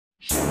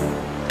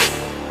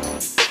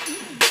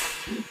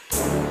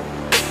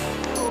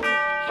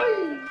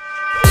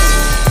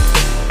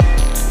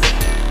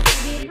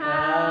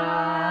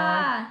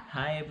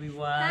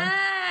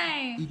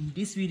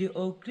this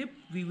video clip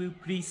we will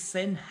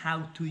present how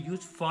to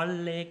use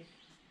front leg.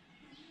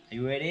 Are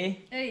you ready?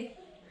 Hey,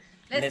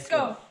 let's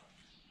go.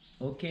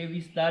 Okay, we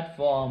start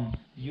from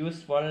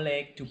use front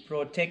leg to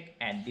protect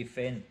and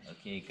defend.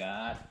 Okay,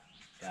 guard,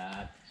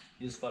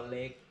 use front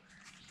leg,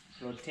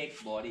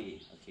 protect body.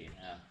 Okay,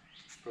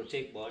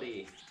 protect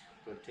body,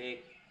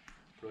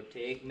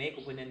 protect, make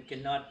opponent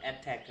cannot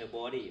attack her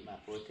body. มา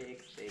protect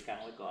stay กลาง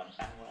ไว้ก่อน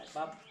ตั้งไว้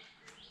ปั๊บ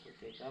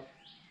protect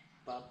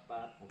ปั๊บ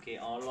ปั๊บ okay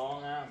all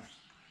long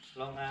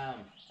arm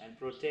and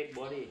protect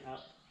body ครั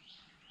บ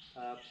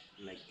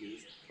like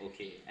this.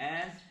 Okay,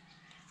 and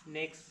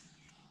next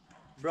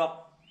block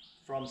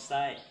from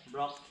side,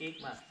 block kick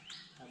มา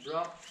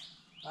block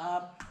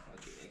up.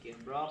 Okay, again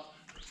block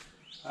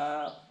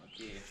up.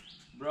 Okay,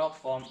 block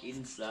from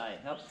inside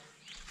ครับ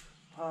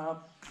up.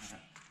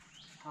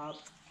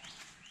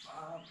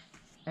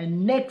 And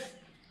next,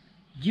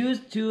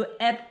 used to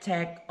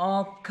attack or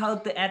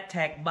counter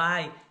attack by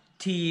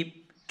tip,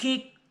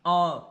 kick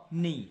or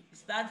knee.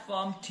 Start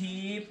from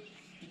tip.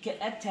 You can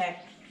attack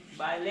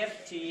by left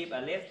tip,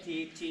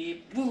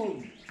 boom.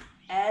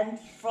 And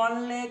front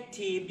leg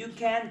tip, you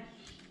can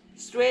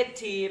straight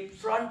tip,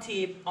 front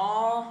tip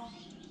or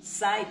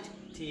side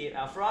tip.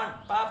 Front,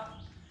 pop,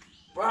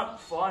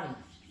 front.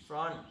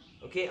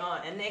 Okay, on.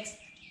 And next,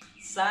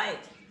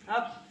 side,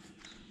 up,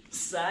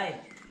 side.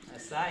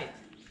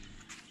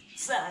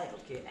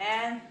 Okay,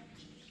 and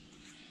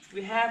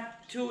we have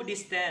two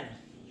distance.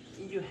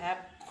 You have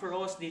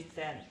close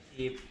distance.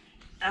 Tip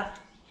up,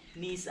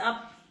 knees up.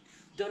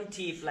 Don't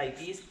tip like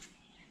this.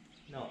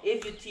 No, if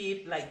you tip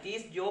like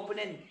this, your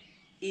opponent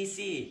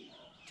easy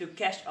to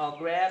catch or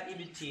grab. If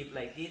you tip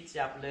like this,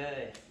 จับเล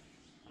ย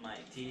ไม่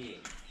ที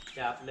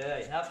จับเลย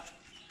ครับ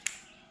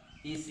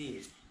easy.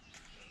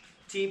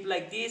 Tip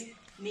like this,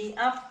 knee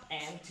up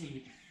and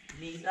tip.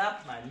 Knees up,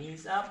 my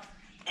knees up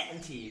and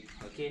tip.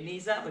 Okay,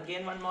 knees up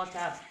again one more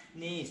time.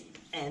 Knees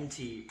and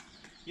tip.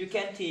 You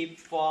can tip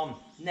from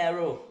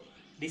narrow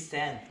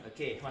distance.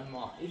 Okay, one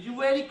more. If you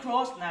very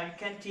close now, you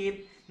can tip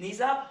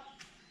knees up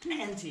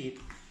and tip.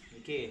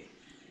 Okay,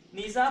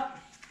 knees up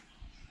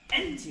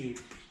and tip.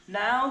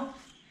 Now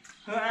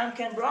her arm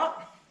can block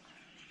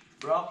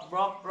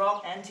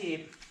and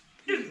tip.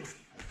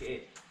 Okay,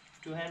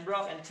 two hand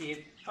block and tip.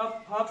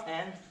 Hop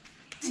and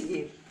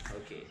tip.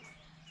 Okay.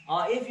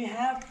 Or if you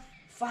have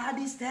far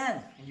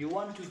distance and you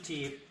want to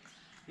tip,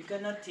 you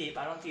cannot tip.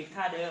 I don't tip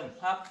ท่าเดิม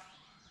ครับ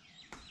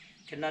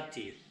cannot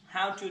tip.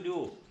 How to do?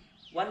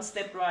 One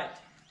step right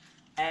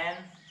and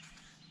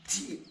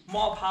tip.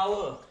 More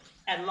power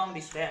and long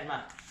distance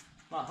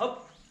มาฮึบ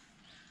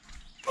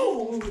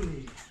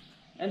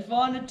And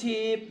for the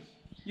tip,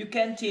 you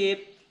can tip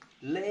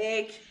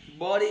leg,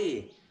 body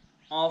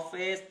or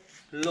face,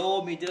 low,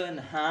 middle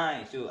and high.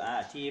 So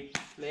tip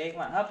leg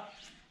มาครับ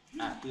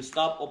to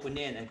stop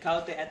opponent and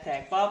counter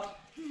attack pop.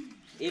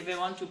 If you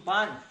want to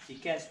punch, you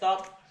can stop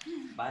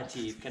by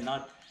tip,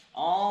 cannot.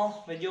 Or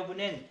when your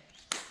opponent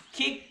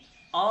kick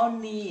on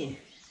knee,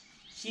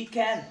 she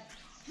can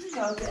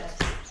counter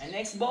attack. And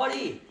next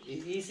body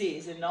is easy,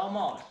 it's a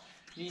normal.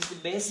 This is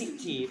basic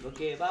tip,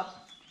 okay, pop.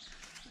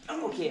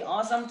 Okay,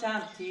 or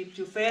sometimes tip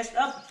to face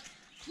up,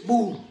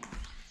 boom.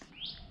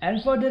 And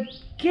for the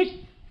kick,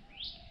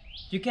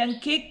 you can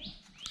kick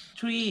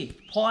 3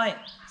 point,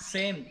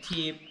 same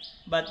tip,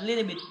 but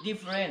little bit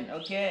different.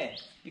 Okay,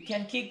 you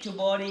can kick to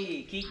body,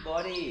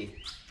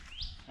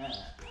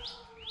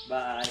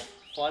 by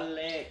front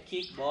leg,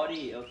 kick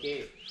body. Okay,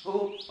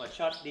 hook for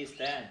short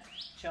distance,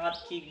 short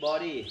kick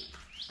body,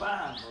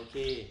 bam.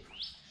 Okay,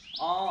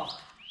 or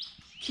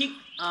kick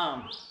arm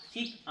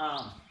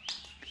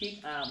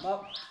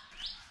up.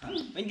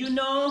 When you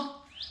know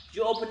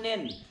your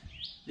opponent,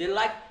 they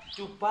like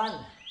to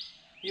punch,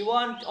 you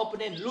want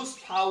opponent lose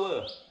power,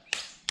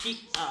 kick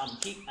arm,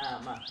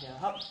 here,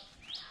 hop,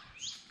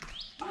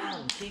 bam,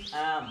 kick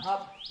arm,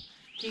 hop,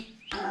 kick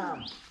arm,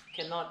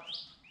 cannot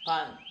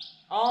punch,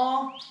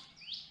 or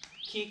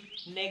kick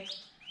next,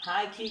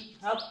 high kick,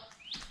 hop,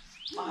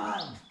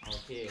 bam,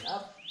 okay,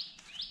 up,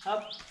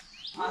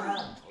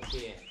 bam,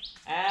 okay,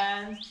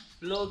 and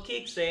low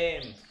kick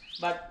same,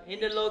 but in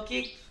the low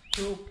kick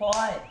 2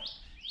 point,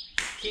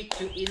 kick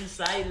to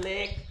inside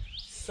leg,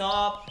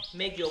 soft,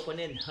 make your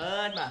opponent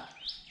hurt มา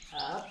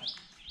up,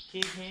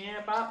 kick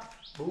here, pop,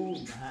 boom,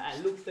 and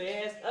look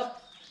face, up,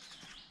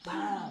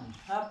 bam,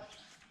 up,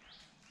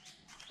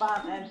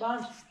 bam and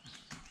punch,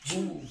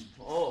 boom.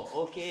 Oh,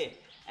 okay,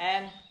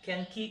 and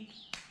can kick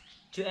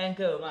to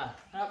ankle มา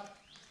up,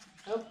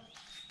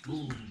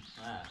 boom,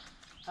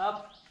 up,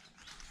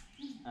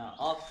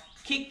 or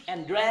kick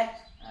and drag,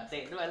 เต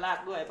ะด้วยลาก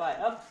ด้วยไป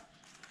up,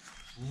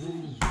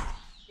 boom.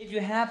 If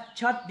you have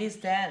short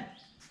distance,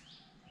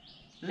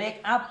 leg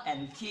up and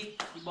kick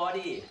the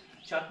body,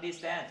 short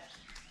distance,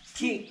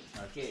 kick,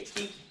 okay,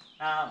 kick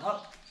arm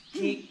up,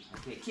 kick,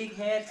 okay, kick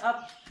head up,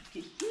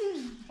 kick,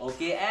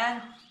 okay, and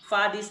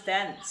far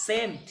distance,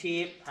 same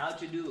tip, how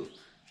to do,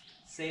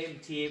 same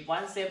tip,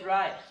 one step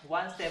right,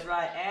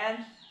 and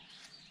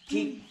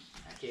kick,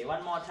 okay,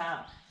 one more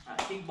time,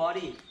 kick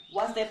body,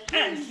 one step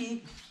and kick,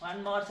 one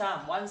more time,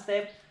 one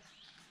step,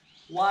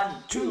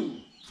 1, 2.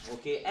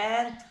 Okay,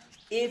 and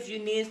if you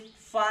need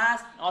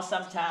fast or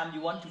sometimes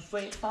you want to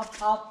fade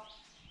pop,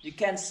 you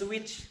can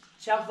switch,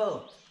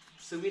 shuffle,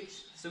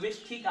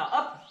 switch kick out,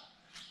 up,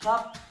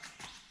 pop,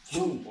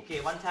 boom. Okay,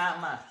 one time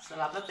มาส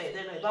ลับแล้วเตะไ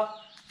ด้เลยปั๊บ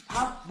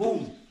pop, boom.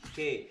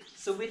 Okay,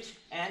 switch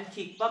and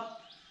kick ปั๊บ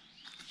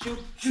ชุบ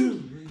ชุบ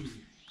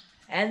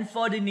and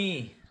for the knee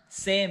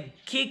same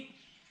kick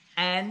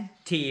and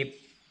tip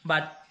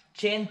but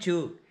change to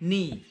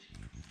knee.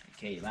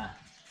 Okay มา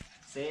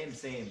same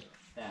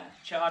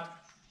short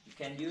you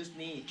can use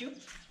knee ชุบ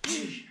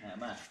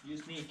มา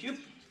use knee ชุบ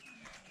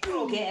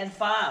okay and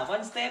far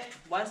one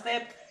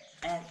step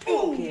and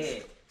okay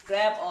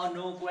grab or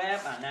no grab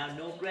now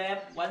no grab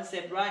one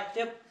step right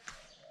tip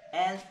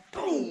and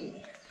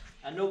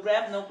no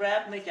grab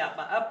ไม่จับ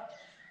มา up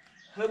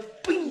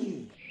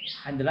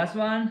and the last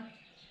one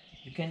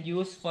you can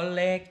use front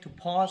leg to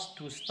pause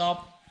to stop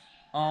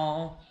or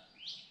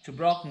to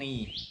block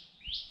knee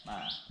มา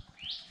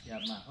จั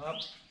บมา up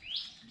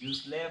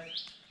use left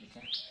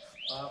okay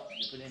up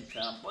you put in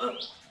calm up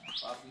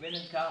put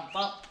in calm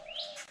up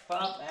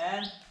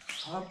and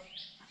up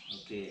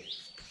okay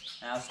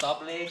now stop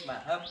leg มา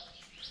up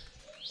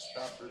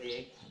stop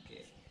leg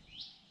okay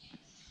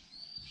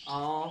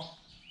all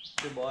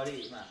the body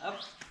มา up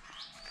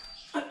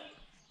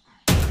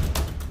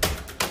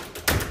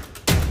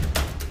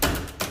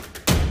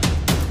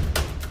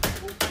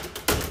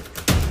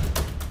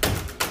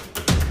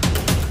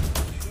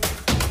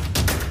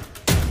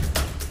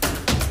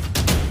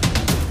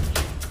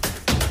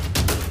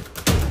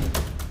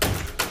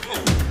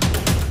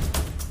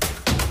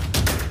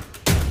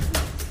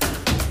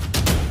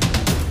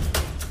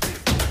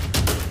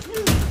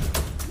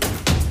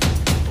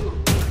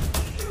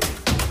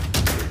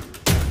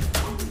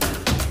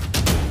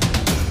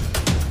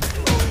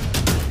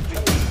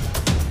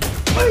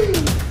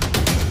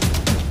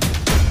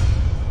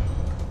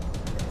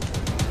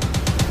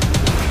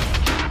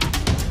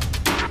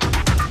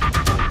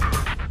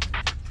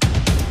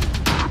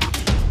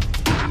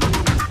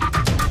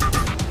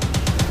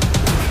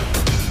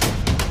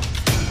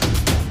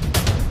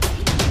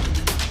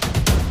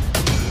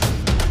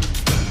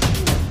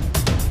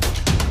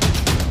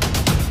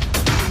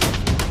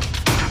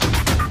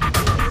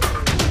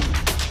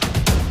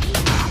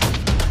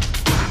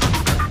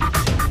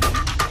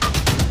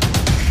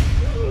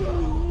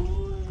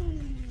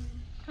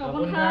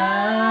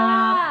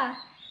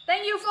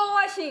Thank you for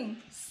watching.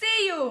 See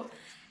you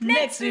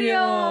next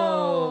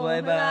video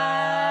bye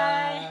bye